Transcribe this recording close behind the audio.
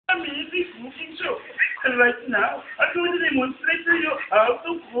amazing cooking show. And right now, I'm going to demonstrate to you how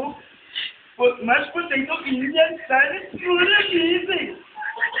to cook mashed potato Indian style. It's truly amazing.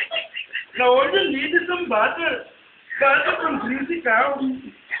 Now all you need is some butter. Butter from greasy cow.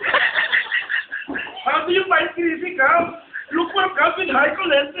 How do you find greasy cow? Look for cows with high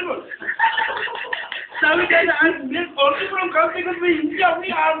cholesterol. Now we can add milk also from cows because in India we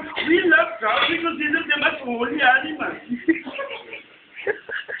love cows because these are the most holy animals.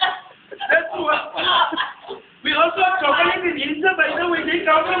 That's what. We also have chocolate in India, by the way, they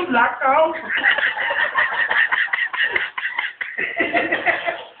come from black cows.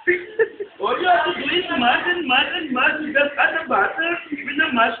 All you have to do is mash and mash and mash. You just add the butter with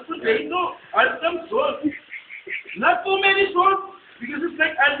the mashed potato and some salt. Not too many salt, because it's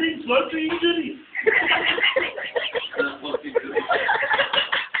like adding salt to injury.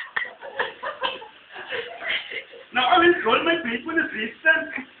 Now I will call my faithful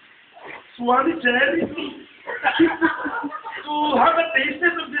assistant, Swami Cherry, to have a taste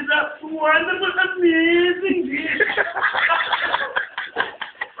of this wonderful, amazing dish.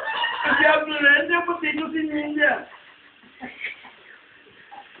 We have plenty of potatoes in India.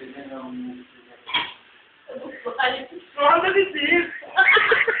 So how does it taste?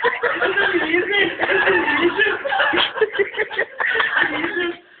 It's amazing. It's delicious.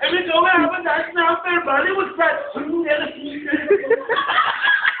 Delicious. Every time I have a dance now, my body will start. Oh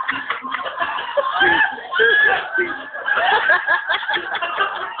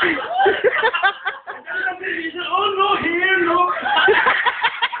no, here, no.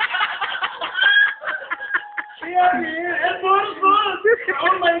 Here, and more.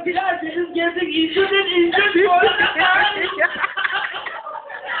 Oh my God, this is getting injured and injured all the time.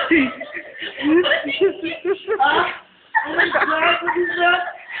 Oh my God, what is that?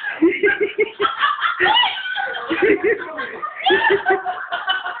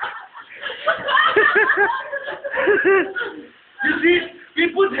 You see, we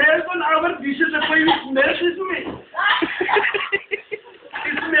put hairs on our dishes, that's why we smell this way.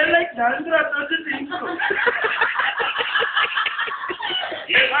 It smells like dandruff, don't you think so?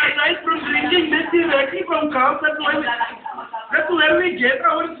 Aside from drinking milk directly from cows, that's where we get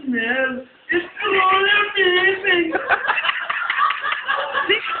our smell. It's truly amazing.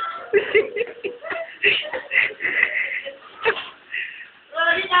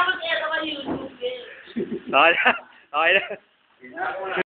 Rollee, dapat kaya ito ka YouTube. Okay na.